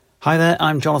Hi there,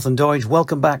 I'm Jonathan Doidge.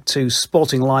 Welcome back to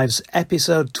Sporting Lives,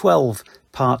 episode 12,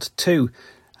 part 2.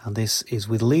 And this is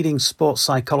with leading sports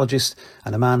psychologist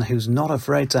and a man who's not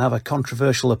afraid to have a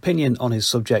controversial opinion on his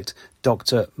subject,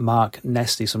 Dr. Mark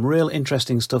Nesty. Some real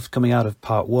interesting stuff coming out of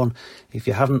part 1. If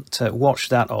you haven't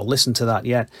watched that or listened to that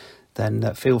yet,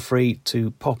 then feel free to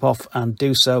pop off and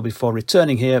do so before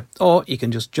returning here, or you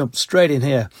can just jump straight in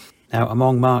here. Now,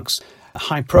 among Mark's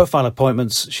high-profile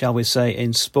appointments, shall we say,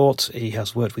 in sport, he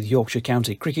has worked with Yorkshire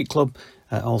County Cricket Club,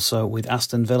 also with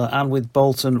Aston Villa and with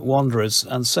Bolton Wanderers.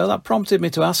 And so that prompted me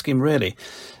to ask him, really,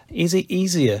 is it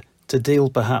easier to deal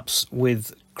perhaps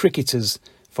with cricketers,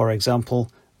 for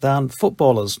example, than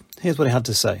footballers? Here's what he had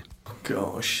to say.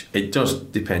 Gosh, it does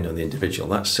depend on the individual.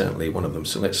 That's certainly one of them.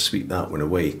 So let's sweep that one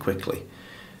away quickly.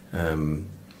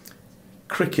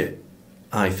 Cricket,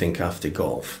 I think, after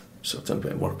golf. So I've done a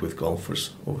bit of work with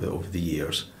golfers over the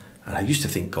years, and I used to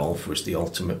think golf was the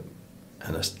ultimate,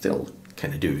 and I still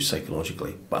kind of do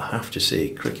psychologically. But I have to say,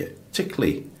 cricket,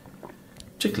 particularly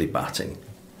batting.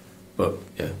 But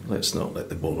yeah, let's not let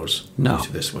the bowlers go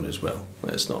to this one as well.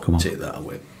 Let's not take that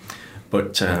away.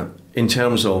 But in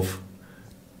terms of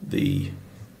the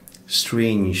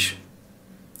strange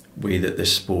way that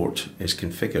this sport is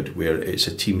configured, where it's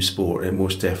a team sport, it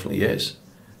most definitely is,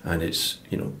 and it's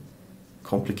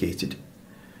complicated,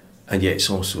 and yet it's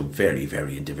also very,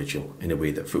 very individual in a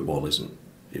way that football isn't.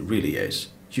 It really is.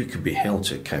 You could be held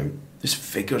to account. There's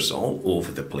figures all over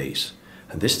the place,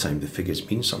 and this time the figures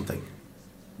mean something.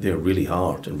 They're really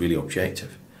hard and really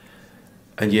objective,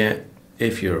 and yet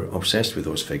if you're obsessed with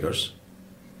those figures,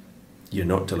 you're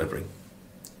not delivering.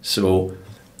 So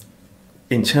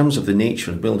in terms of the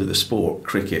nature and build of the sport,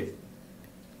 cricket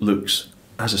looks,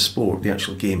 as a sport, the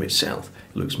actual game itself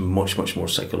looks much, much more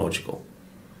psychological.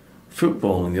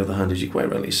 Football, on the other hand, as you quite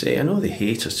rightly say, I know they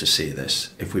hate us to say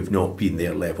this if we've not been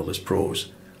their level as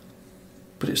pros,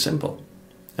 but it's simple.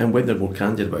 And when they're more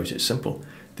candid about it, it's simple.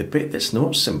 The bit that's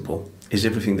not simple is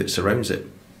everything that surrounds it.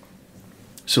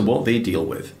 So what they deal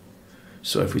with.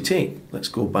 So if we let's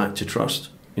go back to trust.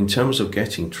 In terms of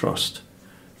getting trust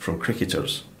from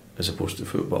cricketers as opposed to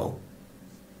football,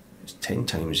 it's 10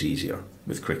 times easier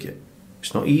with cricket.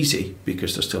 It's not easy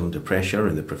because they're still under pressure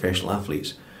and the professional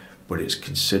athletes, but it's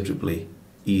considerably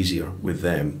easier with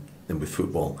them than with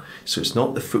football. So it's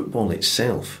not the football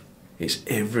itself, it's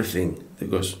everything that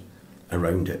goes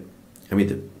around it. I mean,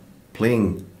 the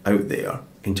playing out there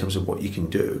in terms of what you can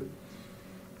do,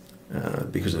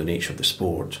 because of the nature of the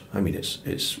sport, I mean,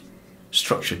 it's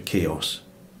structured chaos.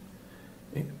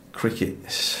 Cricket,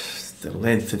 the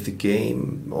length of the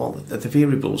game, all the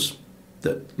variables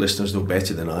that listeners know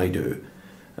better than I do.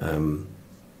 I've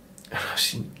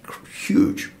seen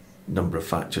huge number of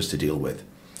factors to deal with,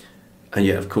 and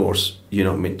yet of course you're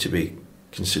not meant to be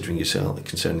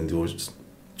concerning those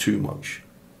too much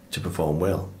to perform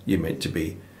well. You're meant to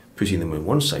be putting them on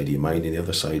one side of your mind, and the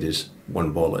other side is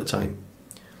one ball at a time.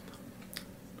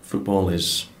 Football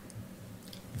is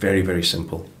very, very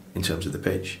simple in terms of the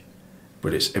pitch,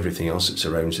 but it's everything else that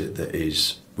surrounds it that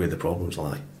is where the problems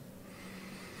lie.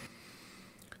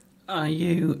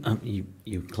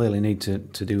 You clearly need to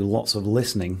do lots of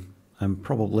listening and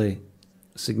probably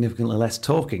significantly less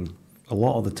talking a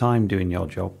lot of the time doing your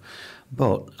job.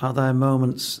 But are there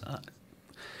moments,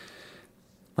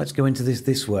 let's go into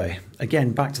this way,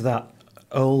 again back to that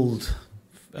old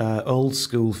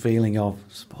school feeling of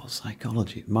sports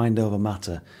psychology, mind over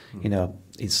matter,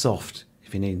 it's soft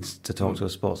if you need to talk to a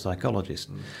sports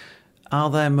psychologist. Are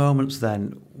there moments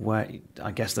then where, I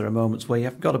guess there are moments where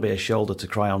you've got to be a shoulder to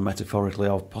cry on, metaphorically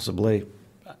or possibly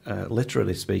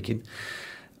literally speaking?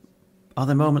 Are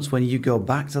there moments when you go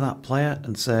back to that player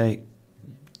and say,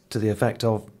 to the effect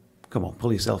of, come on,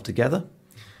 pull yourself together?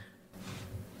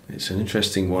 It's an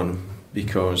interesting one,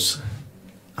 because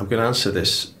I'm going to answer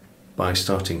this by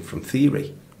starting from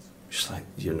theory. Just like,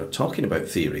 you're not talking about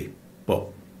theory, but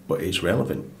it's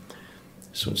relevant.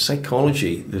 So in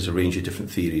psychology, there's a range of different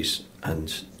theories,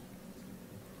 and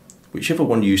whichever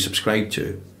one you subscribe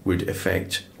to would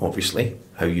affect, obviously,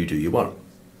 how you do your work.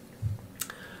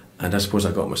 And I suppose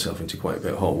I got myself into quite a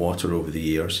bit of hot water over the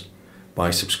years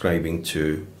by subscribing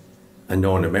to a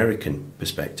non-American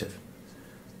perspective.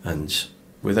 And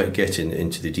without getting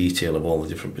into the detail of all the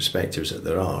different perspectives that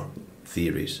there are,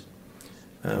 theories,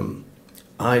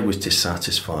 I was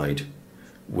dissatisfied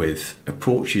with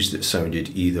approaches that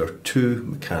sounded either too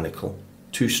mechanical,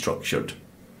 too structured,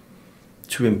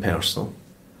 too impersonal,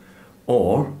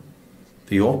 or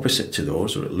the opposite to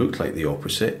those, or it looked like the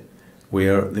opposite,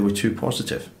 where they were too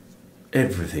positive.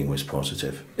 Everything was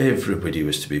positive. Everybody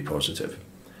was to be positive.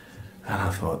 And I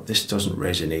thought, this doesn't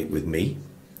resonate with me,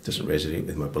 doesn't resonate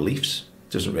with my beliefs,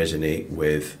 doesn't resonate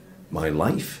with my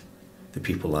life, the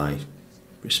people I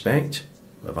respect,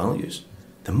 my values.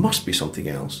 There must be something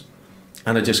else.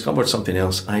 And I discovered something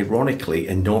else, ironically,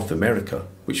 in North America,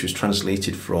 which was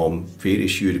translated from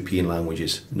various European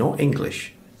languages, not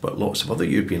English, but lots of other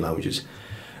European languages.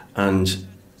 And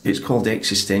it's called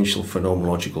existential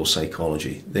phenomenological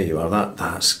psychology. There you are.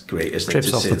 That's great, isn't it?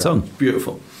 Trips off the tongue.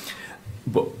 Beautiful.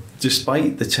 But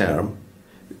despite the term,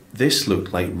 this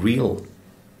looked like real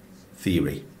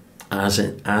theory, as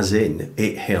in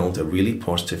it held a really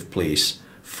positive place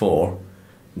for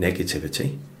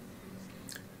negativity,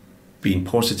 being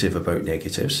positive about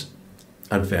negatives,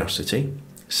 adversity,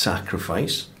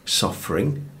 sacrifice,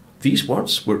 suffering. These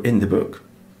words were in the book.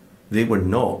 They were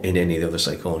not in any of the other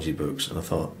psychology books. And I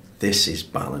thought, this is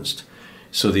balanced.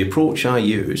 So the approach I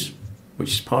use,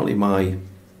 which is partly my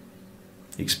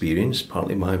experience,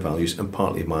 partly my values, and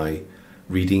partly my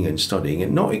reading and studying,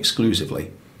 and not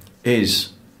exclusively,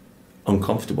 is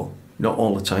uncomfortable. Not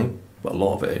all the time, but a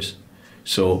lot of it is.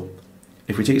 So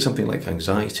if we take something like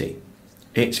anxiety,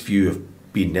 its view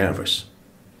of being nervous,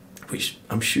 which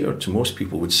I'm sure to most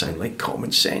people would sound like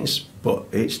common sense, but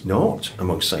it's not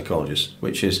amongst psychologists,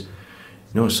 which is,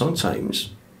 no,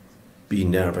 sometimes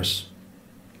being nervous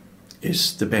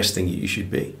is the best thing you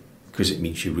should be, because it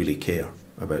means you really care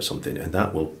about something, and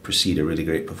that will precede a really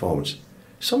great performance.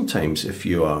 Sometimes if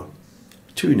you are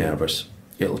too nervous,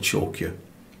 it'll choke you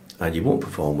and you won't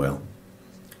perform well.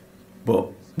 But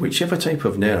whichever type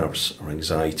of nerves or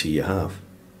anxiety you have,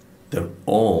 they're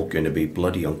all going to be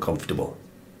bloody uncomfortable.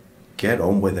 Get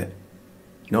on with it.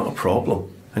 Not a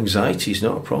problem. Anxiety is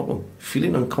not a problem.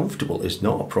 Feeling uncomfortable is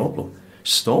not a problem.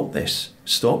 Stop this.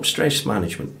 Stop stress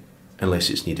management unless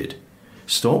it's needed.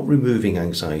 Stop removing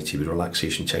anxiety with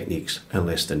relaxation techniques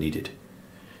unless they're needed.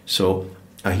 So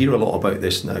I hear a lot about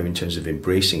this now in terms of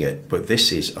embracing it, but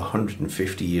this is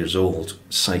 150 years old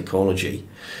psychology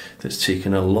that's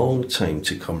taken a long time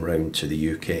to come round to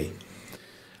the UK.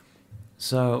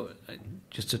 So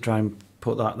just to try and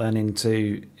put that then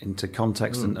into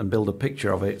context and build a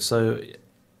picture of it. So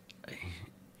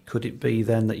could it be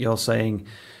then that you're saying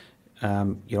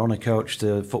you're on a coach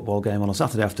to a football game on a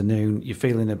Saturday afternoon, you're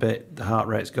feeling a bit, the heart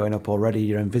rate's going up already,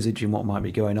 you're envisaging what might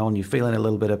be going on, you're feeling a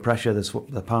little bit of pressure,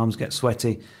 the palms get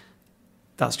sweaty.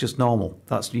 That's just normal.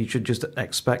 You should just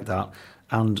expect that.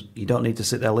 And you don't need to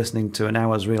sit there listening to an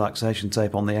hour's relaxation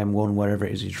tape on the M1, wherever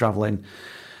it is you're travelling,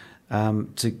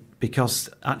 because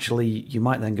actually you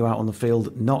might then go out on the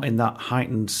field not in that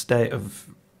heightened state of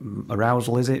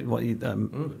arousal, is it?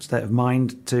 State of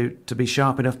mind to be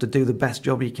sharp enough to do the best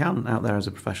job you can out there as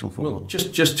a professional footballer. Well,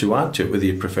 just to add to it, whether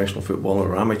you're professional footballer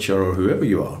or amateur or whoever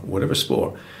you are, whatever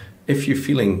sport, if you're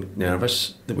feeling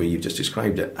nervous the way you've just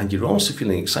described it, and you're also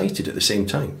feeling excited at the same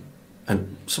time,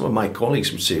 and some of my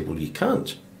colleagues would say, well, you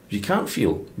can't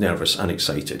feel nervous and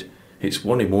excited. It's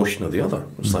one emotion or the other.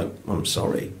 It's like, I'm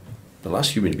sorry. The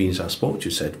last human beings I spoke to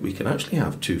said we can actually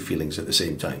have two feelings at the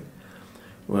same time.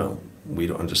 Well, we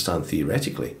don't understand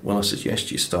theoretically. Well, I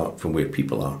suggest you start from where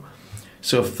people are.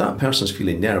 So if that person's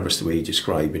feeling nervous the way you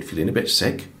describe and feeling a bit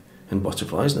sick and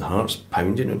butterflies and the heart's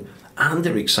pounding and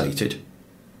they're excited,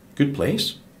 good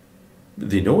place.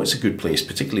 They know it's a good place,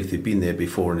 particularly if they've been there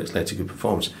before and it's led to good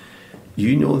performance.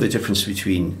 You know the difference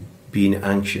between being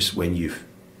anxious when you've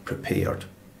prepared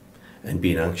and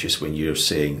being anxious when you're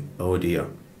saying, oh dear,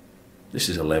 this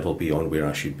is a level beyond where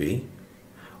I should be,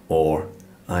 or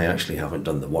I actually haven't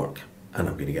done the work and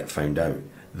I'm going to get found out.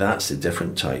 That's the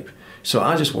different type. So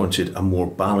I just wanted a more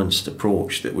balanced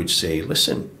approach that would say,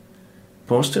 listen,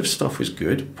 positive stuff is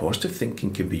good, positive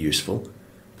thinking can be useful,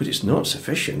 but it's not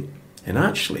sufficient. And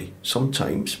actually,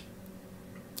 sometimes,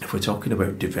 if we're talking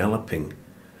about developing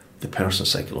the person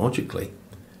psychologically,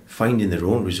 finding their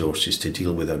own resources to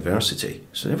deal with adversity.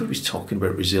 So everybody's talking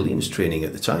about resilience training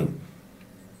at the time.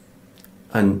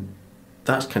 And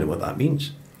that's kind of what that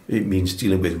means. It means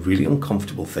dealing with really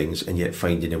uncomfortable things and yet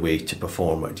finding a way to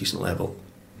perform at a decent level.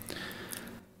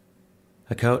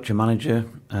 A coach, a manager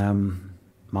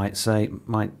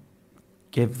might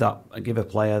give a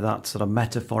player that sort of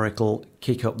metaphorical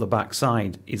kick up the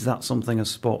backside. Is that something a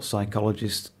sports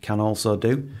psychologist can also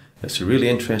do? It's a really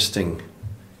interesting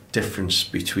difference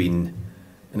between,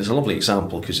 and it's a lovely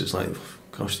example because it's like,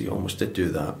 gosh, they almost did do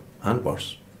that and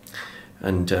worse.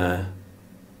 And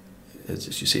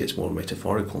as you say, it's more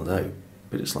metaphorical now,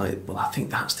 but it's like, well, I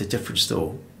think that's the difference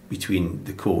though between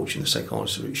the coach and the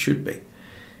psychologist, or it should be,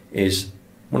 is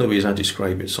one of the ways I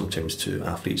describe it sometimes to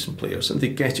athletes and players, and they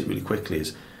get it really quickly,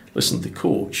 is, listen, the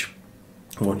coach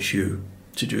wants you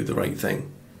to do the right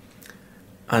thing.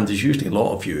 And there's usually a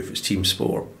lot of you, if it's team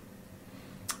sport,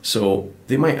 So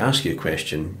they might ask you a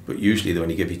question, but usually they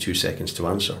only give you 2 seconds to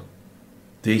answer.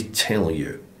 They tell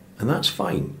you, and that's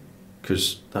fine,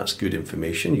 because that's good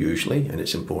information usually, and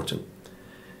it's important.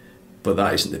 But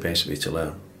that isn't the best way to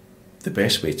learn. The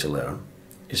best way to learn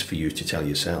is for you to tell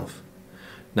yourself.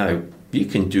 Now, you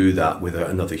can do that without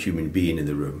another human being in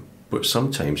the room, but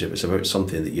sometimes if it's about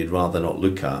something that you'd rather not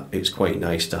look at, it's quite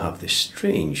nice to have this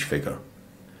strange figure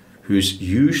who's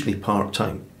usually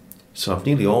part-time. So I've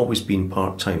nearly always been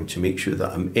part-time to make sure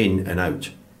that I'm in and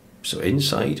out. So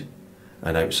inside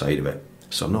and outside of it.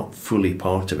 So I'm not fully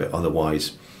part of it,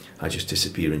 otherwise I just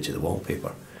disappear into the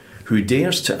wallpaper. Who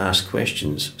dares to ask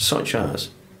questions such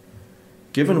as,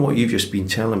 given what you've just been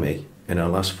telling me in our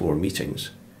last 4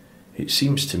 meetings, it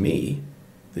seems to me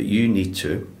that you need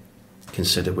to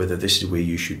consider whether this is where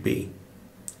you should be.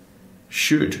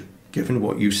 Should, given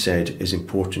what you've said is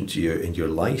important to you in your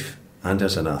life and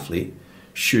as an athlete,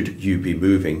 should you be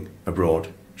moving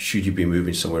abroad? Should you be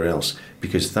moving somewhere else?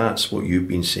 Because that's what you've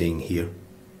been saying here.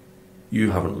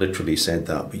 You haven't literally said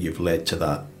that, but you've led to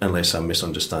that, unless I'm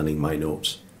misunderstanding my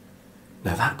notes.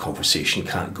 Now that conversation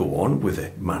can't go on with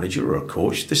a manager or a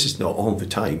coach. This is not all the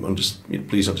time.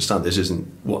 Please understand, this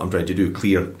isn't what I'm trying to do,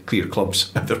 clear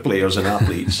clubs of their players and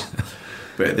athletes.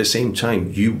 But at the same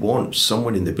time, you want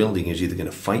someone in the building who's either going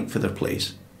to fight for their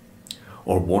place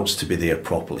or wants to be there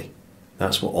properly.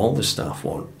 That's what all the staff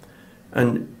want.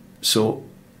 And so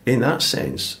in that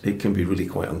sense, it can be really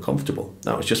quite uncomfortable.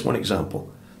 That was just one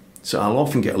example. So I'll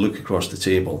often get a look across the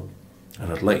table,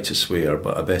 and I'd like to swear,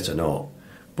 but I better not.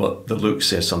 But the look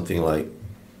says something like,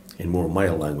 in more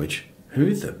mild language,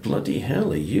 who the bloody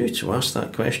hell are you to ask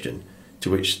that question?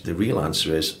 To which the real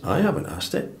answer is, I haven't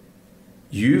asked it.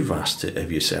 You've asked it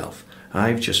of yourself.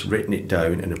 I've just written it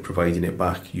down and am providing it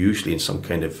back, usually in some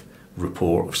kind of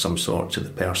report of some sort, to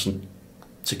the person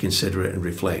to consider it and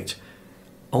reflect.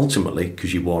 Ultimately,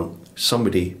 because you want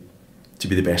somebody to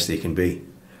be the best they can be.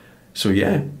 So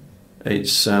yeah,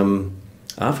 it's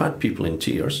I've had people in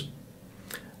tears.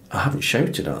 I haven't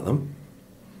shouted at them,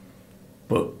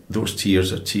 but those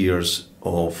tears are tears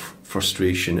of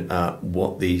frustration at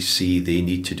what they see they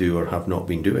need to do or have not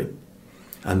been doing.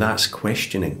 And that's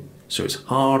questioning. So it's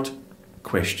hard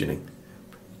questioning.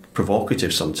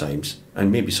 Provocative sometimes,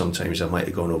 and maybe sometimes I might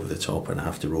have gone over the top and I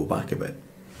have to roll back a bit.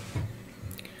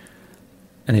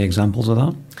 Any examples of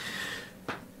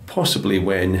that? Possibly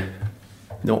when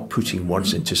not putting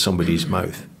words into somebody's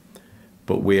mouth,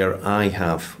 but where I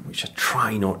have, which I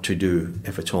try not to do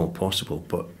if at all possible,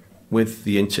 but with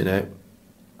the internet,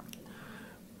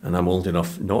 and I'm old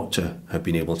enough not to have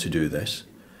been able to do this,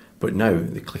 but now,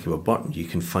 the click of a button, you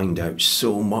can find out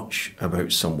so much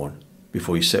about someone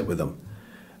before you sit with them.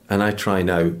 And I try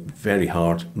now very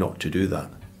hard not to do that.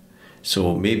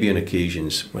 So maybe on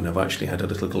occasions when I've actually had a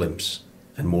little glimpse,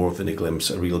 and more than a glimpse,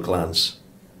 a real glance,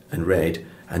 and read,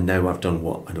 and now I've done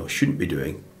what I know I shouldn't be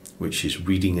doing, which is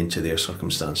reading into their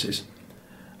circumstances.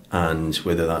 And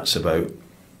whether that's about,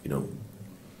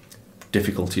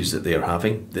 difficulties that they're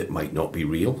having that might not be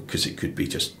real, because it could be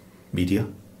just media,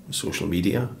 social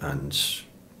media and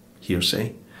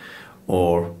hearsay,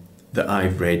 or that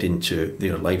I've read into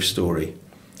their life story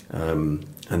and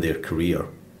their career,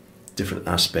 different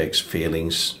aspects,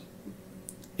 failings,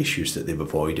 issues that they've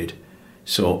avoided.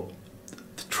 So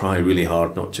try really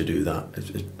hard not to do that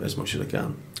as much as I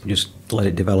can. Just let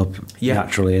it develop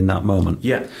naturally in that moment.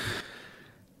 Yeah.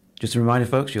 Just a reminder,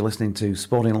 folks, you're listening to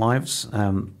Sporting Lives,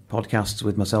 podcasts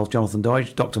with myself, Jonathan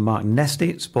Doidge, Dr. Mark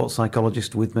Nesty, sports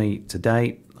psychologist, with me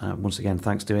today. Once again,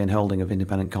 thanks to Ian Holding of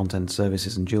Independent Content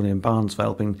Services and Julian Barnes for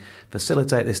helping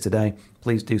facilitate this today.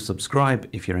 Please do subscribe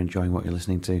if you're enjoying what you're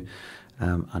listening to.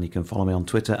 And you can follow me on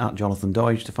Twitter at Jonathan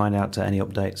Doidge to find out any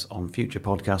updates on future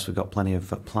podcasts. We've got plenty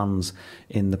of plans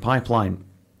in the pipeline.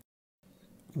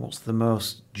 What's the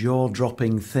most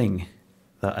jaw-dropping thing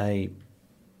that a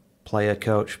player,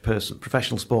 coach, person,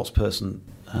 professional sports person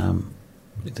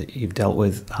that you've dealt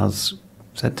with has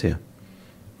said to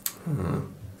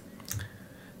you?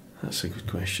 That's a good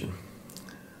question.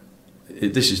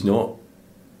 This is not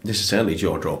necessarily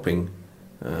jaw-dropping,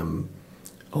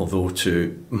 although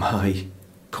to my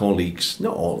colleagues,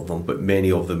 not all of them, but many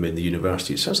of them in the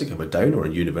university, it sounds like I'm a downer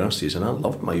in universities, and I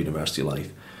loved my university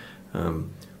life.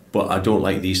 But I don't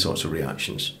like these sorts of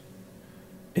reactions.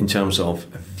 In terms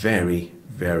of a very,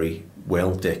 very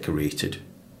well-decorated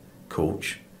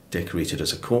coach, decorated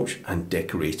as a coach and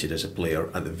decorated as a player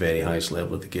at the very highest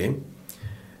level of the game.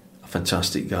 A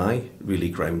fantastic guy, really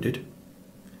grounded.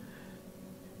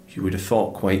 You would have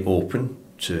thought quite open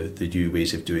to the new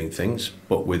ways of doing things,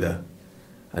 but with a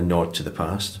nod to the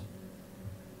past.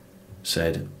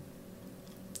 Said,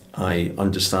 I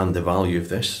understand the value of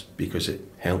this because it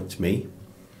helped me.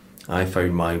 I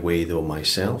found my way though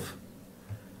myself.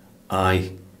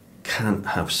 I can't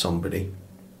have somebody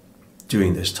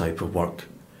doing this type of work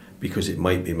because it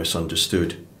might be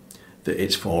misunderstood that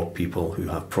it's for people who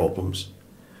have problems,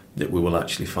 that we will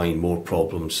actually find more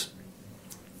problems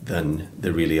than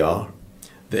there really are,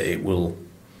 that it will,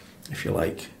 if you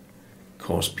like,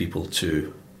 cause people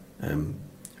to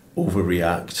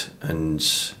overreact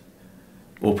and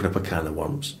open up a can of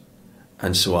worms.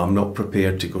 And so I'm not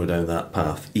prepared to go down that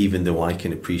path, even though I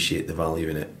can appreciate the value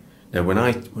in it. Now, when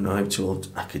I've told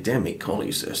academic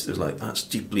colleagues this, they're like, that's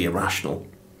deeply irrational.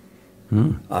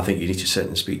 I think you need to sit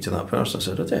and speak to that person. I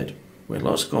said, I did. We had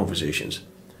lots of conversations.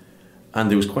 And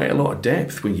there was quite a lot of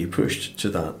depth when you pushed to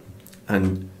that.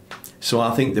 And so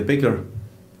I think the bigger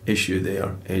issue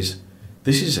there is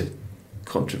this is a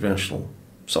controversial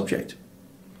subject.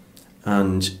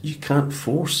 And you can't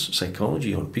force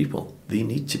psychology on people. They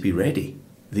need to be ready.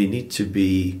 They need to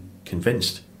be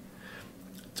convinced.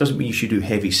 Doesn't mean you should do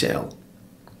heavy sell.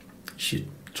 You should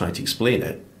try to explain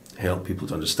it, help people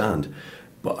to understand.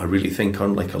 But I really think,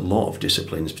 unlike a lot of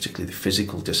disciplines, particularly the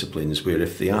physical disciplines, where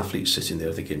if the athlete's sitting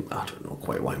there thinking, I don't know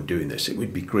quite why I'm doing this, it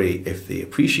would be great if they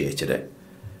appreciated it.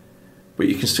 But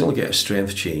you can still get a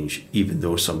strength change, even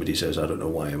though somebody says, I don't know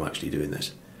why I'm actually doing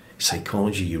this.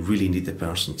 Psychology, you really need the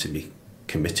person to be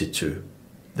committed to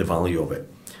the value of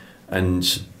it.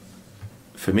 And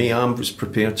for me, I was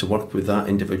prepared to work with that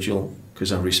individual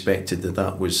because I respected that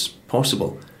that was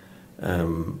possible.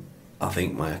 I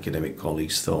think my academic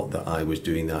colleagues thought that I was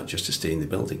doing that just to stay in the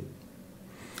building.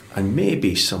 And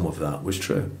maybe some of that was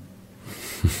true.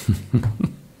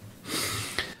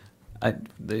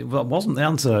 It wasn't the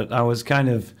answer. I was kind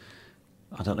of,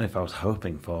 I don't know if I was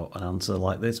hoping for an answer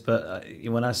like this, but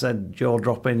when I said jaw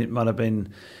dropping, it might have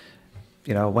been,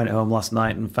 you know, I went home last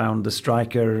night and found the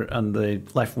striker and the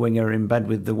left winger in bed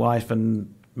with the wife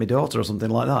and my daughter or something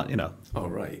like that, you know. Oh,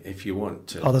 right. If you want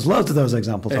to... Oh, there's loads of those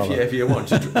examples. If you want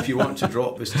to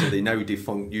drop this to the now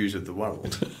defunct News of the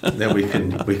World, then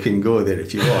we can go there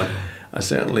if you want. I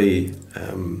certainly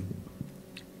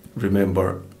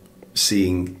remember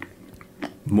seeing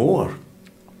more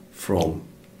from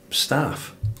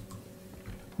staff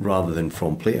rather than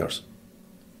from players,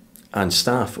 and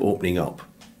staff opening up,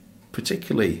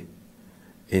 particularly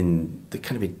in the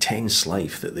kind of intense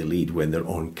life that they lead when they're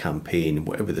on campaign,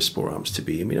 whatever the sport happens to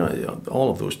be. I mean, all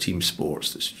of those team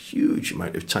sports, this huge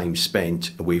amount of time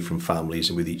spent away from families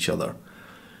and with each other.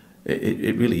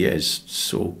 It really is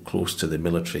so close to the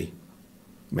military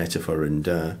metaphor. And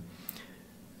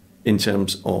in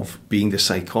terms of being the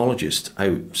psychologist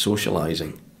out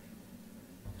socialising,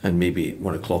 and maybe at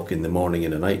 1 o'clock in the morning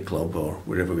in a nightclub or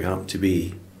wherever we happen to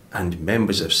be, and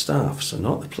members of staff, so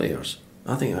not the players.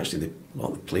 I think actually a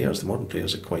lot of the players, the modern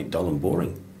players, are quite dull and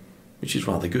boring, which is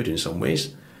rather good in some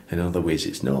ways. In other ways,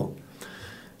 it's not.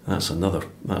 That's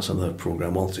another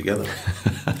programme altogether.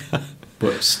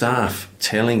 But staff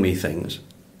telling me things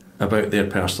about their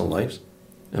personal lives,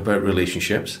 about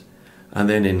relationships, and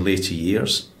then in later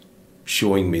years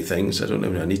showing me things. I don't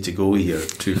know if I need to go here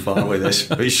too far with this,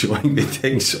 but showing me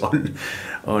things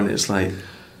on it's like,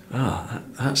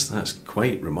 that's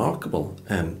quite remarkable.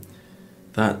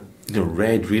 That, you know,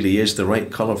 red really is the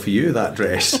right colour for you, that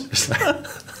dress.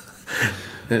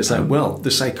 It's like, well,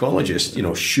 the psychologist, you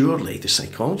know, surely the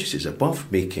psychologist is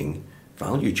above making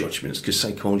value judgments, because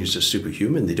psychologists are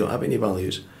superhuman, they don't have any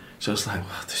values. So it's like,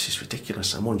 wow, this is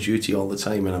ridiculous. I'm on duty all the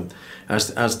time, and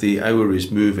as the hour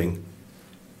is moving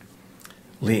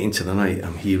late into the night,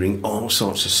 I'm hearing all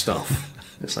sorts of stuff.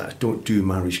 It's like, don't do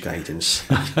marriage guidance.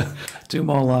 2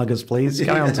 more lagers, please.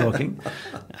 Carry on talking.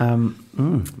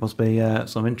 Must be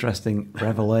some interesting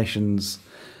revelations,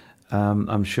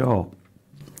 I'm sure.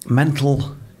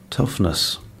 Mental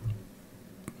toughness.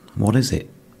 What is it?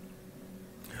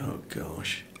 Oh,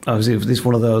 gosh. Oh, is this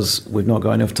one of those, we've not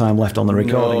got enough time left on the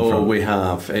recording? No, we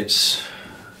have. It's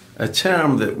a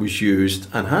term that was used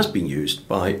and has been used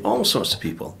by all sorts of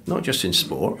people, not just in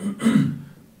sport,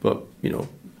 but, you know,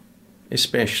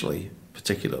 especially,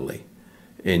 particularly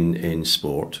in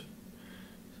sport,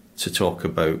 to talk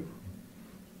about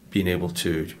being able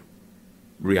to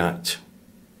react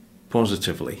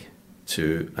positively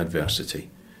to adversity,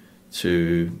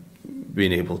 to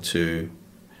being able to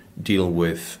deal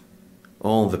with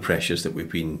all the pressures that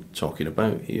we've been talking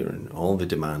about here and all the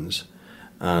demands,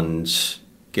 and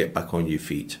get back on your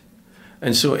feet.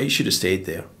 And so it should have stayed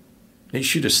there. It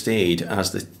should have stayed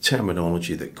as the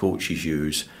terminology that coaches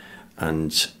use.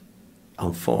 And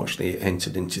unfortunately, it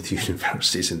entered into the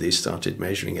universities and they started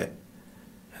measuring it.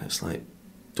 And it's like,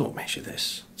 don't measure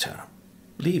this term.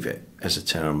 Leave it as a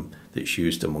term that's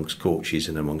used amongst coaches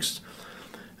and amongst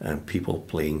people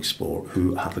playing sport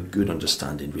who have a good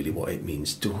understanding really what it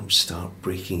means. Don't start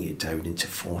breaking it down into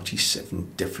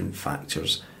 47 different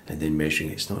factors and then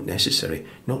measuring it. It's not necessary,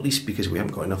 not least because we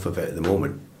haven't got enough of it at the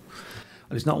moment.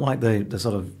 Well, it's not like the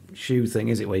sort of shoe thing,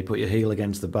 is it, where you put your heel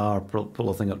against the bar, pull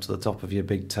a thing up to the top of your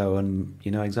big toe, and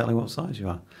you know exactly what size you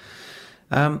are.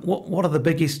 What are the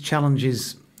biggest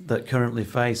challenges that currently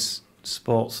face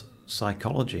sports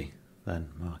psychology then,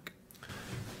 Mark?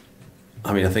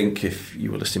 I mean, I think if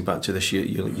you were listening back to this,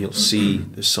 you'll see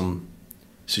there's some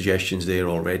suggestions there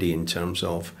already in terms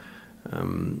of,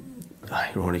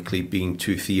 ironically, being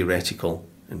too theoretical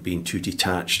and being too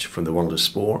detached from the world of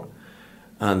sport.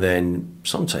 And then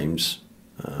sometimes,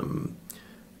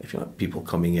 if you like, people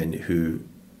coming in who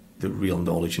the real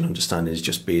knowledge and understanding is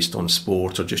just based on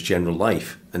sport or just general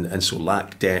life, and so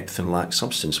lack depth and lack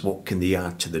substance. What can they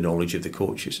add to the knowledge of the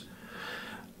coaches?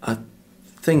 I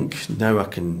think now I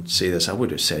can say this. I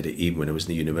would have said it even when I was in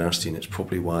the university, and it's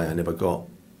probably why I never got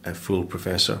a full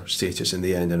professor status in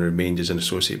the end and remained as an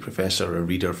associate professor or a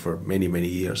reader for many, many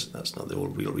years. That's not the whole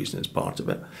real reason, it's part of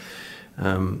it.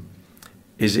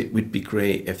 Is it would be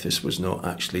great if this was not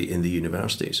actually in the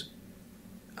universities.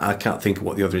 I can't think of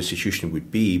what the other institution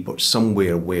would be, but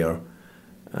somewhere where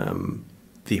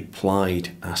the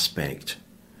applied aspect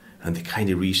and the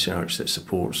kind of research that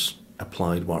supports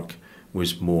applied work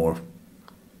was more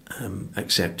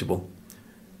acceptable,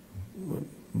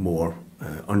 more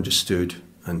understood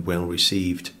and well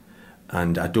received.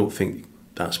 And I don't think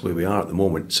that's where we are at the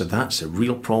moment. So that's a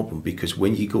real problem, because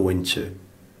when you go into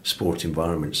sport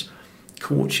environments,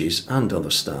 coaches and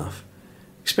other staff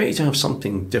expect you to have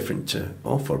something different to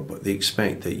offer, but they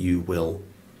expect that you will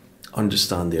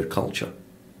understand their culture.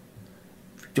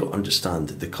 If you don't understand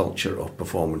the culture of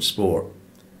performance sport,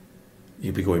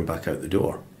 you'll be going back out the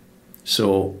door.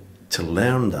 So to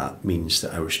learn that means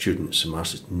that our students and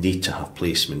masters need to have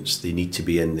placements. They need to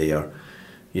be in there,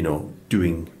 you know,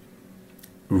 doing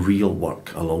real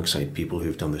work alongside people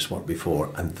who've done this work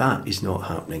before, and that is not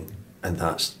happening, and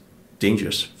that's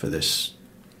dangerous for this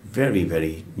very,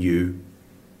 very new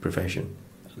profession.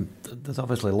 There's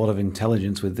obviously a lot of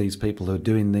intelligence with these people who are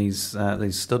doing these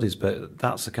studies, but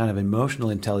that's a kind of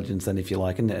emotional intelligence then, if you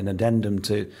like, isn't it? An addendum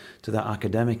to that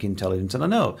academic intelligence. And I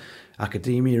know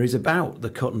academia is about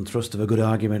the cut and thrust of a good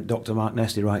argument. Dr. Mark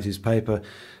Nesty writes his paper.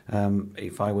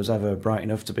 If I was ever bright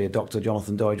enough to be a Dr.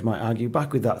 Jonathan Doidge might argue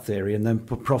back with that theory and then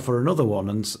proffer another one,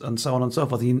 and so on and so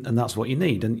forth. And that's what you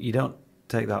need. And you don't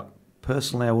take that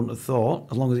personally, I wouldn't have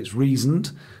thought, as long as it's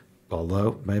reasoned.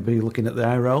 Although maybe looking at the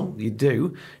eye roll, you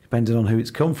do, depending on who it's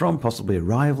come from, possibly a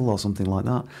rival or something like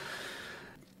that.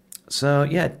 So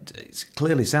yeah, it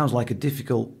clearly sounds like a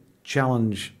difficult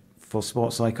challenge for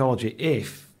sports psychology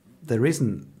if there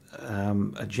isn't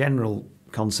a general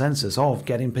consensus of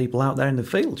getting people out there in the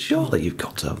field. Surely you've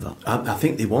got to have that. I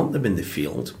think they want them in the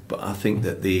field, but I think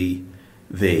that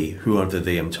they, who are the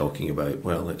they I'm talking about?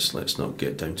 Well, let's not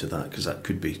get down to that, because that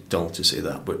could be dull to say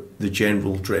that, but the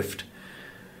general drift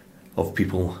of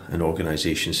people and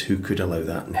organisations who could allow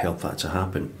that and help that to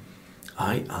happen.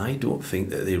 I don't think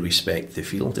that they respect the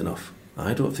field enough.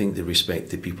 I don't think they respect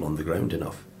the people on the ground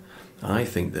enough. I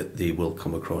think that they will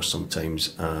come across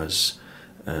sometimes as,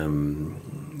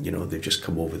 they've just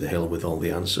come over the hill with all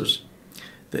the answers.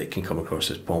 That it can come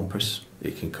across as pompous.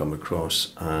 It can come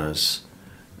across as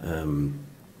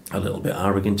a little bit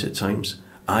arrogant at times.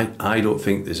 I don't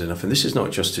think there's enough, and this is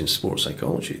not just in sports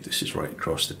psychology, this is right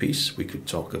across the piece. We could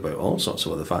talk about all sorts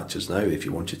of other factors now if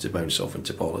you wanted to bounce off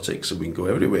into politics, and we can go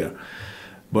everywhere.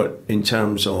 But in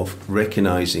terms of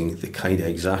recognising the kind of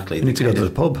exactly... You need to go to the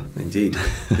pub. Indeed.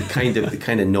 the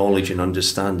kind of knowledge and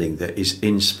understanding that is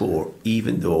in sport,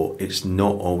 even though it's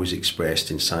not always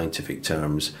expressed in scientific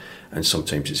terms, and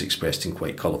sometimes it's expressed in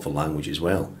quite colourful language as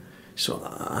well. So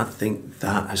I think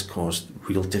that has caused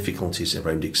real difficulties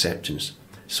around acceptance.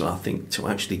 So I think to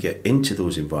actually get into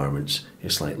those environments,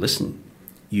 it's like, listen,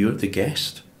 you're the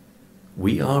guest.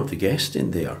 We are the guest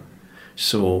in there.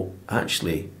 So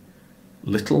actually,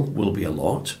 little will be a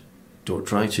lot. Don't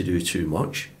try to do too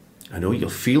much. I know you'll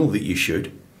feel that you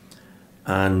should.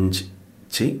 And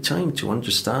take time to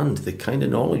understand the kind of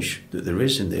knowledge that there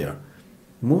is in there.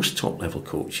 Most top-level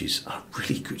coaches are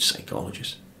really good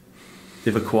psychologists.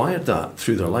 They've acquired that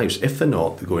through their lives. If they're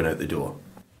not, they're going out the door.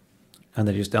 And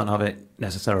they just don't have it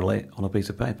necessarily on a piece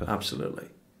of paper. Absolutely.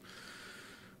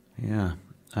 Yeah.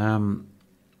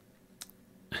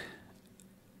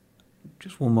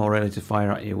 Just one more really to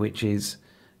fire at you, which is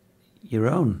your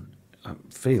own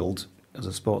field as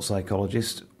a sports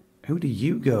psychologist. Who do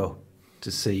you go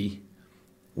to see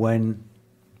when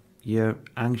you're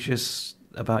anxious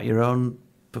about your own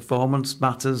performance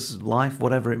matters, life,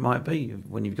 whatever it might be.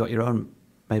 When you've got your own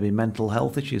maybe mental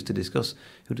health issues to discuss,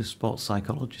 who do sports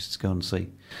psychologists go and see?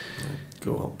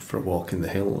 Go up for a walk in the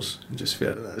hills and just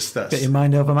feel that's get your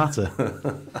mind over matter.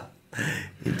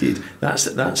 Indeed, that's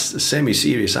a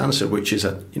semi-serious answer, which is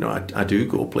I do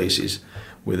go places,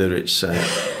 whether it's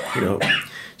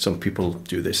some people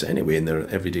do this anyway in their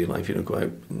everyday life, go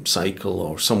out and cycle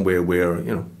or somewhere where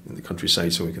in the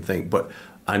countryside so we can think. But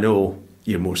I know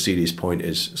your more serious point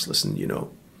is listen,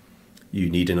 you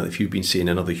need another. If you've been saying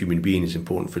another human being is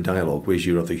important for dialogue, where's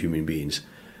your other human beings?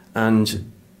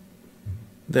 And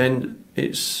then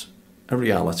it's a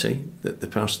reality that the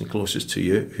person closest to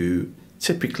you, who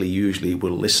typically usually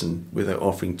will listen without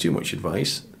offering too much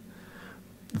advice,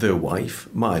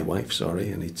 my wife, I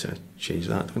need to change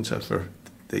that, don't I, for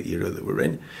the era that we're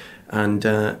in,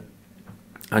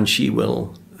 and she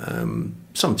will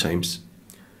sometimes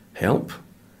help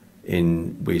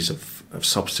in ways of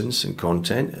substance and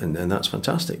content, and that's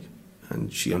fantastic.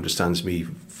 And she understands me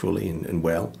fully and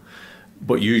well.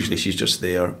 But usually she's just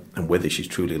there, and whether she's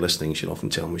truly listening, she'll often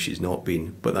tell me she's not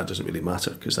been, but that doesn't really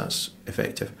matter because that's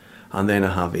effective. And then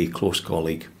I have a close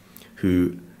colleague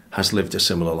who has lived a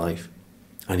similar life,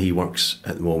 and he works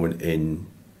at the moment in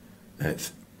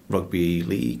rugby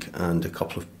league and a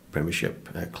couple of Premiership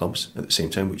clubs at the same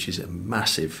time, which is a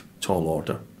massive, tall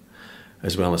order,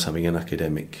 as well as having an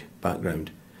academic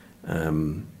background.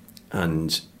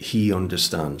 And he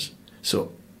understands.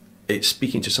 So it's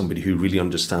speaking to somebody who really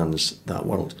understands that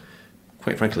world.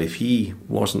 Quite frankly, if he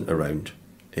wasn't around,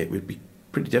 it would be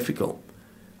pretty difficult.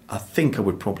 I think I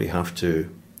would probably have to,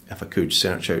 if I could,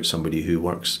 search out somebody who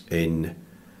works in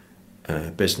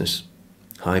business,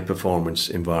 high performance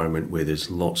environment where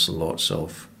there's lots and lots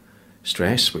of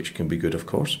stress, which can be good, of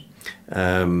course,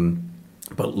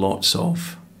 but lots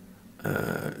of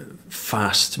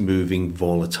fast moving,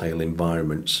 volatile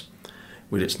environments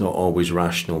where it's not always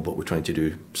rational, but we're trying to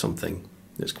do something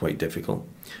that's quite difficult.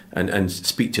 And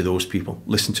speak to those people,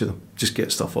 listen to them, just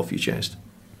get stuff off your chest.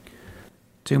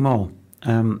 Two more.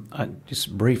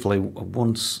 Just briefly,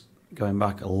 once going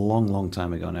back a long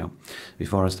time ago now,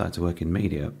 before I started to work in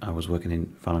media, I was working in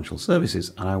financial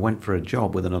services, and I went for a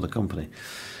job with another company.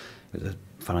 It was a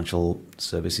financial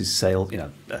services sales,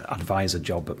 advisor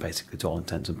job, but basically to all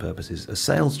intents and purposes, a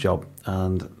sales job.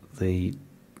 And the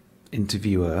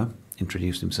interviewer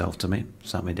introduced himself to me,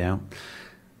 sat me down,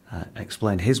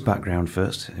 explained his background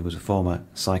first. He was a former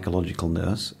psychological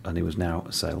nurse, and he was now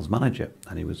a sales manager,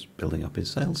 and he was building up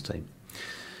his sales team.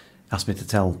 Asked me to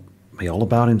tell me all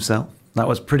about himself. That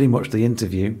was pretty much the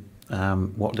interview.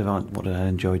 What did I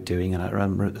enjoy doing? And I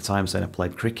remember at the time saying I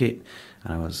played cricket,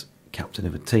 and I was captain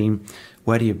of a team.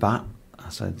 Where do you bat? I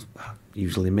said,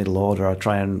 usually middle order. I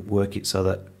try and work it so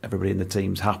that everybody in the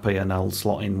team's happy, and I'll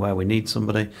slot in where we need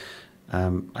somebody.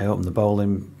 I open the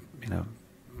bowling,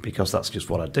 because that's just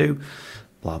what I do,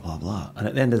 blah, blah, blah. And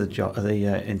at the end of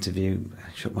the interview,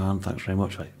 I shook my hand, thanks very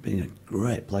much. It's been a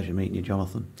great pleasure meeting you,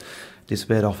 Jonathan.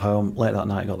 Disappeared off home. Late that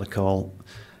night, got the call.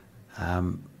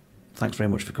 Thanks very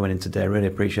much for coming in today. Really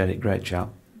appreciate it. Great chat.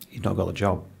 You've not got the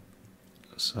job.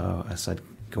 So I said,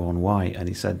 go on, why? And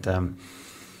he said,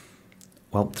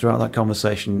 well, throughout that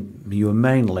conversation, you were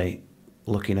mainly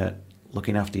looking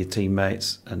after your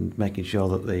teammates and making sure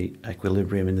that the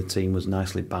equilibrium in the team was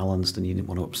nicely balanced, and you didn't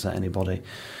want to upset anybody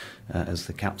as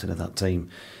the captain of that team.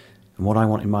 And what I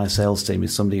want in my sales team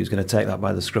is somebody who's going to take that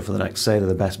by the scruff of the neck, say they're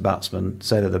the best batsman,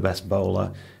 say they're the best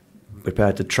bowler,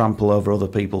 prepared to trample over other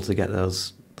people to get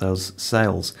those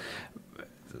sales.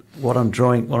 What I'm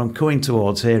coming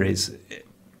towards here is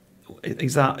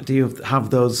that, do you have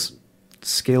those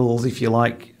skills, if you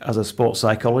like, as a sports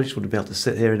psychologist? Would you be able to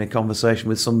sit here in a conversation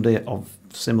with somebody of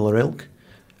similar ilk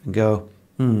and go,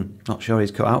 not sure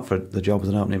he's cut out for the job as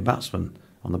an opening batsman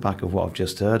on the back of what I've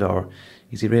just heard, or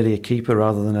is he really a keeper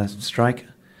rather than a striker?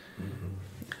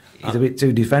 Mm-hmm. He's a bit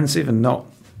too defensive and not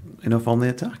enough on the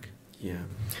attack. Yeah,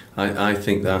 I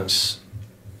think that's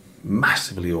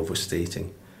massively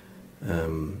overstating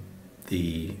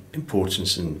the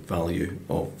importance and value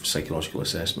of psychological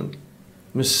assessment.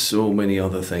 There's so many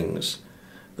other things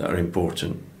that are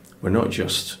important. We're not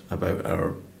just about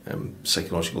our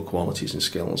psychological qualities and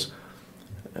skills,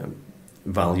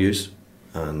 values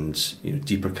and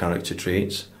deeper character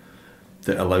traits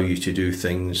that allow you to do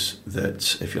things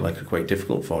that, if you like, are quite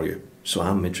difficult for you. So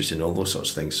I'm interested in all those sorts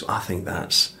of things. So I think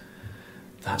that's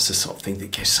the sort of thing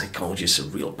that gives psychologists a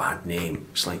real bad name.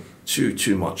 It's like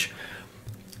too much.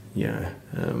 Yeah,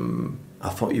 I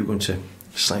thought you were going to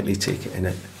slightly take it in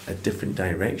a different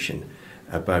direction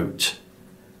about,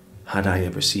 had I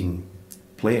ever seen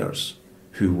players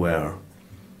who were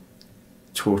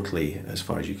totally, as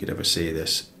far as you could ever say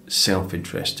this,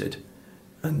 self-interested,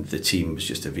 and the team was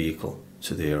just a vehicle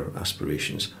to their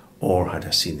aspirations? Or had I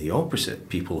seen the opposite,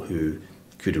 people who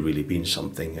could have really been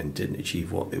something and didn't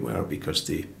achieve what they were because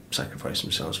they sacrificed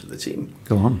themselves for the team?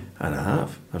 Go on. And I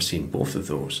have. I've seen both of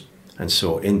those. And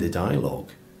so in the dialogue,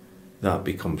 that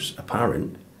becomes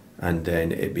apparent, and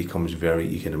then it becomes very,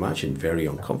 you can imagine, very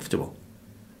uncomfortable.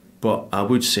 But I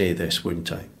would say this,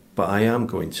 wouldn't I? But I am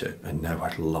going to, and now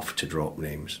I'd love to drop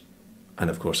names. And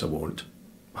of course I won't.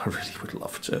 I really would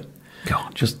love to.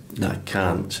 God, just... I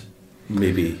can't.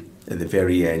 Maybe at the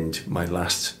very end, my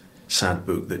last sad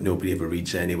book that nobody ever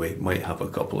reads anyway might have a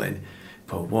couple in.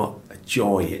 But what a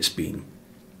joy it's been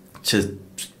to...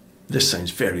 This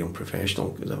sounds very unprofessional,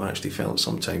 because I've actually felt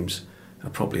sometimes, I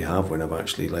probably have when I've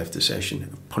actually left the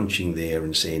session, punching the air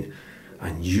and saying,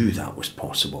 I knew that was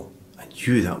possible. I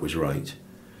knew that was right.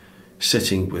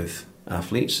 Sitting with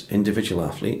athletes, individual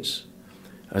athletes,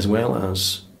 as well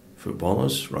as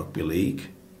footballers, rugby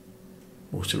league,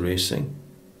 motor racing,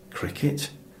 cricket,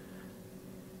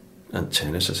 and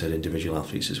tennis. I said individual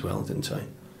athletes as well, didn't I?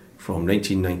 From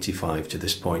 1995 to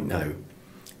this point now,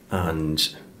 and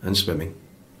swimming.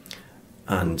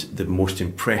 And the most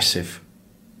impressive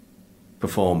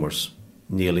performers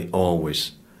nearly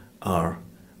always are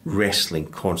wrestling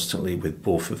constantly with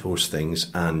both of those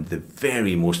things, and the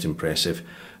very most impressive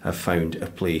have found a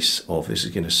place of, this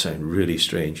is going to sound really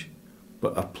strange,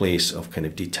 but a place of kind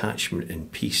of detachment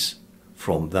and peace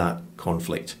from that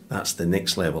conflict. That's the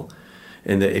next level.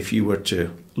 In that if you were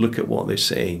to look at what they're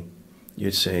saying,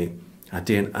 you'd say, I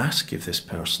daren't ask if this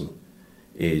person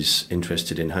is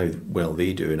interested in how well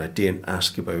they do, and I daren't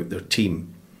ask about their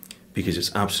team, because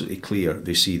it's absolutely clear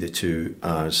they see the two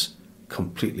as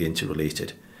completely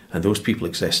interrelated. And those people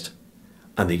exist,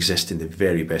 and they exist in the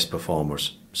very best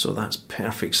performers. So that's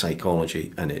perfect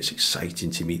psychology, and it's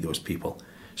exciting to meet those people.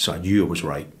 So I knew I was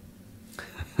right.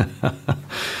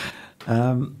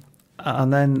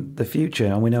 And then the future,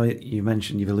 and we know you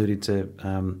mentioned, you've alluded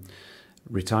to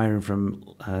retiring from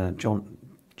John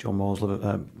Moores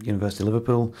University of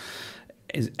Liverpool.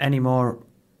 Is any more...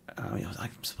 I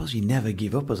suppose you never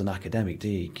give up as an academic, do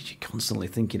you? Because you're constantly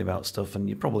thinking about stuff, and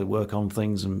you probably work on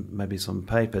things and maybe some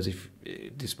papers,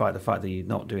 despite the fact that you're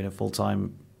not doing a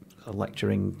full-time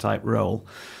lecturing type role.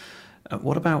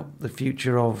 What about the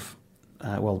future of,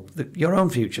 your own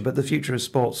future, but the future of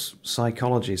sports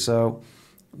psychology? So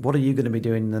what are you going to be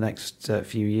doing in the next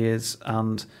few years?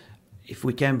 And if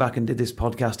we came back and did this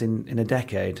podcast in a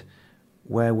decade,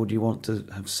 where would you want to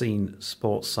have seen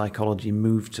sports psychology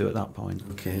move to at that point?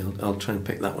 Okay, I'll try and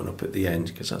pick that one up at the end,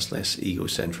 because that's less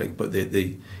egocentric. But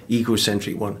the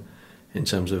egocentric one, in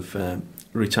terms of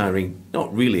retiring,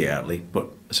 not really early,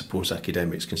 but I suppose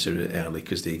academics consider it early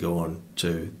because they go on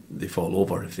to, they fall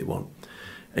over if they want.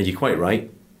 And you're quite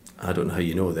right. I don't know how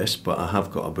you know this, but I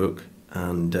have got a book,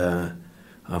 and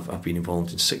I've been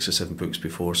involved in 6 or 7 books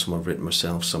before. Some I've written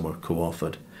myself, some are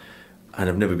co-authored. And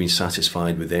I've never been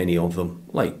satisfied with any of them.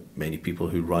 Like many people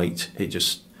who write, it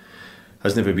just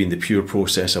has never been the pure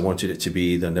process I wanted it to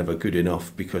be. They're never good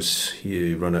enough because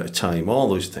you run out of time, all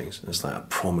those things. And it's like I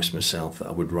promised myself that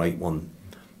I would write one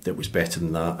that was better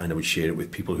than that, and I would share it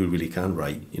with people who really can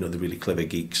write, you know, the really clever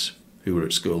geeks who were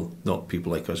at school, not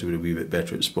people like us who were a wee bit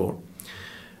better at sport.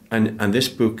 And this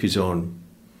book is on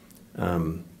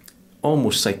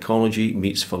almost psychology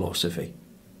meets philosophy.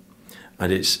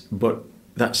 But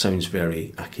that sounds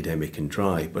very academic and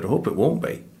dry, but I hope it won't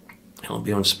be. It'll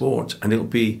be on sport, and it'll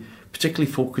be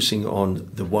particularly focusing on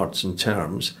the words and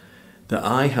terms that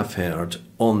I have heard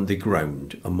on the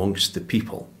ground amongst the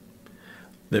people,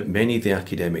 that many of the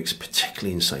academics,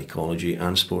 particularly in psychology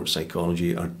and sports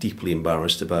psychology, are deeply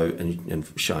embarrassed about and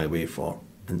shy away for.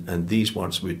 And these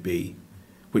words would be,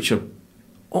 which are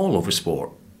all over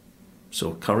sport.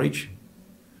 So courage,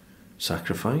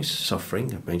 sacrifice,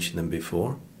 suffering, I've mentioned them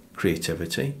before,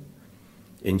 creativity,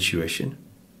 intuition,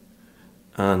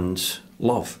 and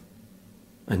love.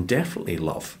 And definitely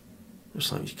love.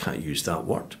 It's like, you can't use that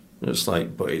word. It's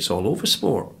like, but it's all over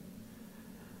sport.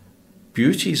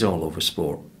 Beauty is all over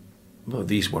sport. Well,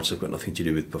 these words have got nothing to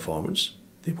do with performance.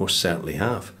 They most certainly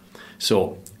have.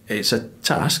 So it's a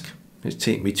task. It's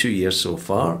taken me 2 years so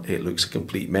far. It looks a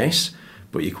complete mess,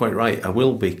 but you're quite right. I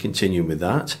will be continuing with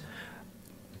that.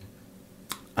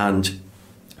 And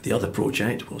the other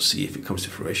project, we'll see if it comes to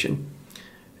fruition,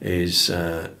 is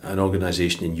an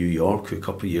organisation in New York who a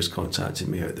couple of years contacted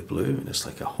me out of the blue, and it's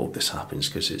like, I hope this happens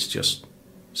because it's just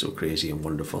so crazy and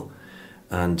wonderful.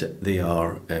 And they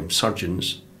are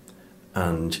surgeons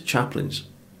and chaplains,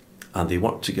 and they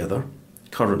work together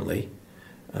currently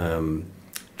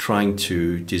trying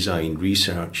to design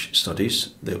research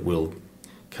studies that will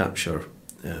capture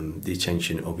the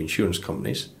attention of insurance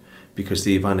companies, because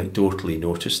they've anecdotally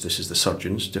noticed, this is the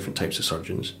surgeons, different types of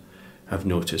surgeons, have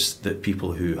noticed that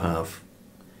people who have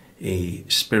a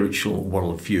spiritual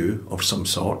worldview of some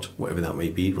sort, whatever that may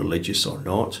be, religious or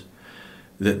not,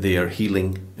 that their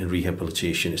healing and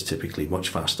rehabilitation is typically much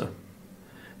faster.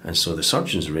 And so the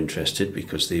surgeons are interested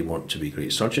because they want to be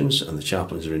great surgeons, and the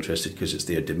chaplains are interested because it's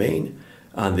their domain,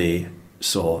 and they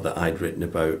saw that I'd written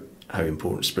about how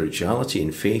important spirituality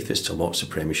and faith is to lots of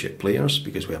Premiership players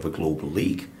because we have a global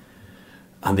league.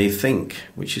 And they think,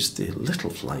 which is the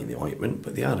little fly in the ointment,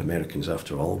 but they are Americans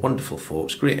after all, wonderful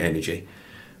folks, great energy.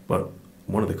 But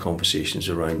one of the conversations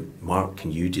around, Mark,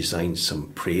 can you design some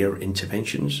prayer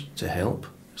interventions to help?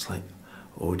 It's like,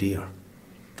 oh dear,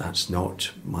 that's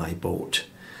not my boat.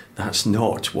 That's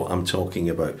not what I'm talking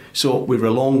about. So we're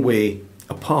a long way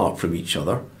apart from each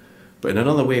other, but in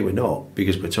another way we're not,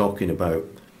 because we're talking about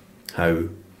how,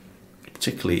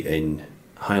 particularly in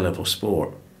high-level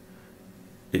sport,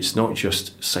 it's not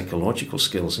just psychological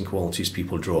skills and qualities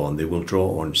people draw on. They will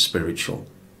draw on spiritual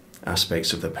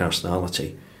aspects of their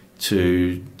personality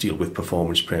to deal with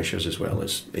performance pressures as well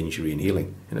as injury and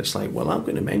healing. And it's like, well, I'm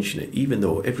going to mention it, even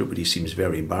though everybody seems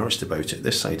very embarrassed about it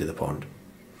this side of the pond.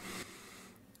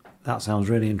 That sounds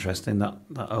really interesting, that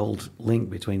old link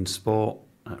between sport,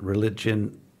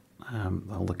 religion,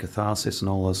 all the catharsis and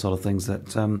all those sort of things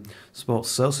that sports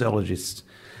sociologists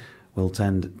will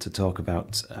tend to talk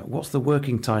about. What's the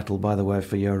working title, by the way,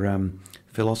 for your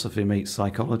Philosophy Meets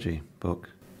Psychology book?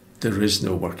 There is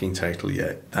no working title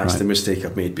yet. That's right. The mistake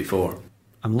I've made before.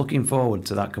 I'm looking forward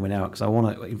to that coming out, because I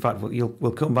want to, in fact,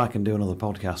 we'll come back and do another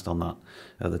podcast on that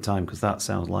at the time, because that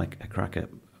sounds like a cracker.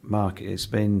 Mark, it's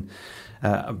been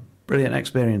a brilliant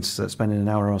experience spending an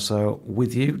hour or so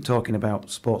with you talking about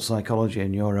sports psychology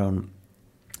and your own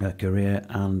career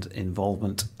and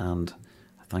involvement, and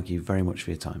thank you very much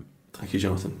for your time. Thank you,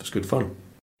 Jonathan. It was good fun.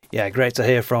 Yeah, great to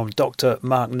hear from Dr.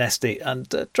 Mark Nesty, and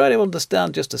try to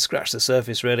understand, just to scratch the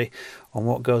surface really, on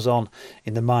what goes on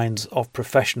in the minds of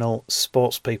professional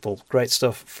sports people. Great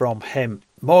stuff from him.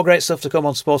 More great stuff to come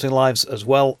on Sporting Lives as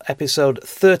well. Episode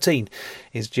 13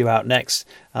 is due out next,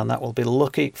 and that will be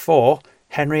lucky for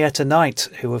Henrietta Knight,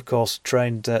 who of course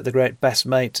trained the great best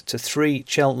mate to 3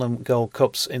 Cheltenham Gold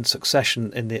Cups in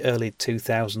succession in the early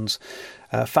 2000s.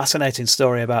 Fascinating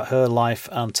story about her life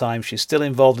and time. She's still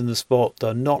involved in the sport,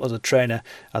 though not as a trainer,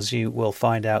 as you will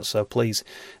find out. So please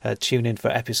tune in for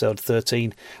episode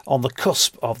 13 on the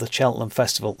cusp of the Cheltenham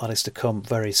Festival that is to come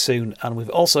very soon. And we've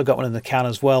also got one in the can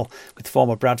as well with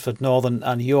former Bradford Northern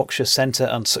and Yorkshire centre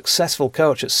and successful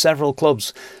coach at several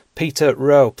clubs, Peter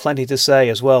Rowe. Plenty to say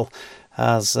as well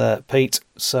as Pete.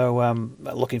 So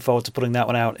looking forward to putting that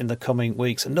one out in the coming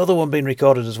weeks. Another one being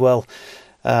recorded as well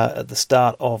at the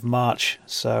start of March.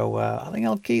 So I think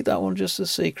I'll keep that one just a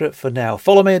secret for now.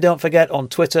 Follow me, don't forget, on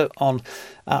Twitter on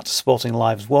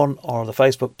 @SportingLives1, or the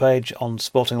Facebook page on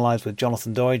Sporting Lives with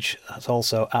Jonathan Doidge. That's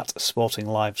also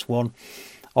 @SportingLives1,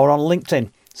 or on LinkedIn,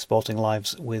 Sporting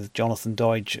Lives with Jonathan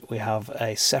Doidge. We have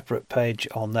a separate page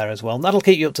on there as well, and that'll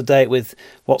keep you up to date with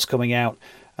what's coming out.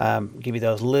 Give you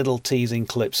those little teasing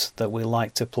clips that we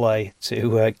like to play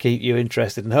to keep you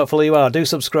interested, and hopefully you are. Do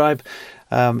subscribe.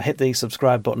 Hit the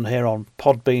subscribe button here on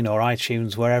Podbean or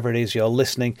iTunes, wherever it is you're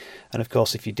listening. And of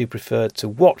course, if you do prefer to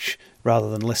watch rather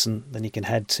than listen, then you can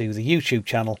head to the YouTube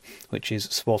channel, which is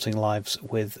Sporting Lives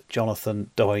with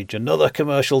Jonathan Doidge. Another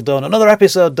commercial done, another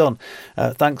episode done.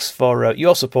 Thanks for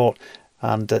your support,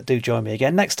 and do join me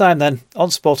again next time then on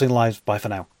Sporting Lives. Bye for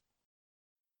now.